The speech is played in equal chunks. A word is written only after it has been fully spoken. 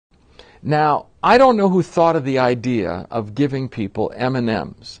Now, I don't know who thought of the idea of giving people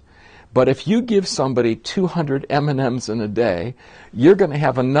M&Ms, but if you give somebody 200 M&Ms in a day, you're going to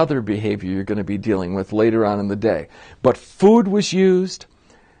have another behavior you're going to be dealing with later on in the day. But food was used,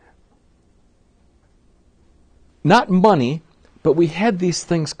 not money, but we had these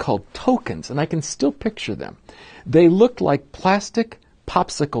things called tokens, and I can still picture them. They looked like plastic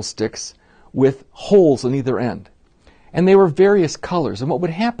popsicle sticks with holes on either end. And they were various colors. And what would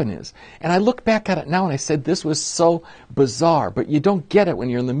happen is, and I look back at it now and I said, this was so bizarre, but you don't get it when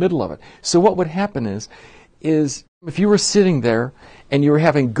you're in the middle of it. So what would happen is if you were sitting there and you were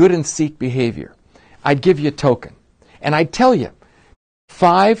having good and seek behavior, I'd give you a token. And I'd tell you,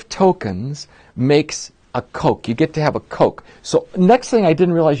 5 tokens makes a Coke. You get to have a Coke. So next thing I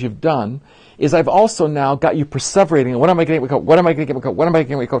didn't realize you've done is I've also now got you perseverating. What am I going to get with Coke? What am I going to get with Coke? What am I going to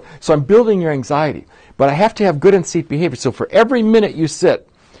get with Coke? So I'm building your anxiety. But I have to have good and seek behavior. So for every minute you sit,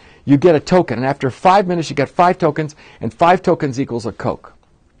 you get a token. And after 5 minutes, you get 5 tokens, and 5 tokens equals a Coke.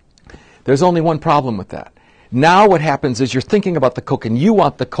 There's only one problem with that. Now what happens is you're thinking about the Coke, and you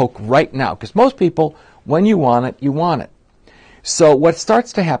want the Coke right now. Because most people, when you want it, you want it. So what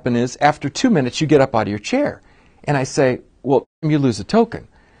starts to happen is after 2 minutes, you get up out of your chair. And I say, well, you lose a token.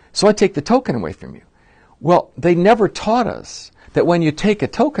 So I take the token away from you. Well, they never taught us that when you take a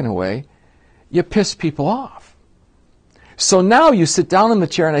token away, you piss people off. So now you sit down in the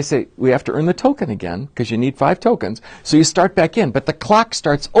chair and I say, we have to earn the token again because you need 5 tokens. So you start back in, but the clock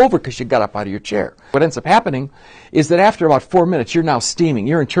starts over because you got up out of your chair. What ends up happening is that after about 4 minutes, you're now steaming.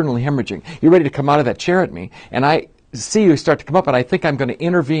 You're internally hemorrhaging. You're ready to come out of that chair at me. And I see you start to come up, and I think I'm going to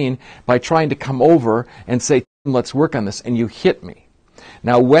intervene by trying to come over and say, let's work on this. And you hit me.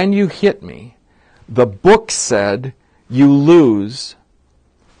 Now, when you hit me, the book said you lose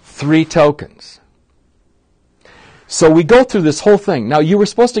 3 tokens. So we go through this whole thing. Now, you were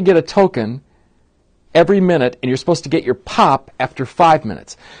supposed to get a token every minute, and you're supposed to get your pop after 5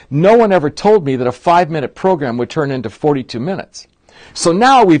 minutes. No one ever told me that a 5-minute program would turn into 42 minutes. So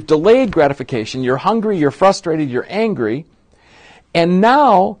now we've delayed gratification. You're hungry, you're frustrated, you're angry. And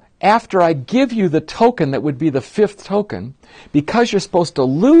now, after I give you the token that would be the 5th token, because you're supposed to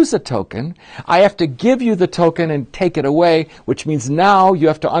lose a token, I have to give you the token and take it away, which means now you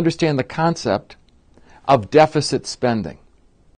have to understand the concept of deficit spending.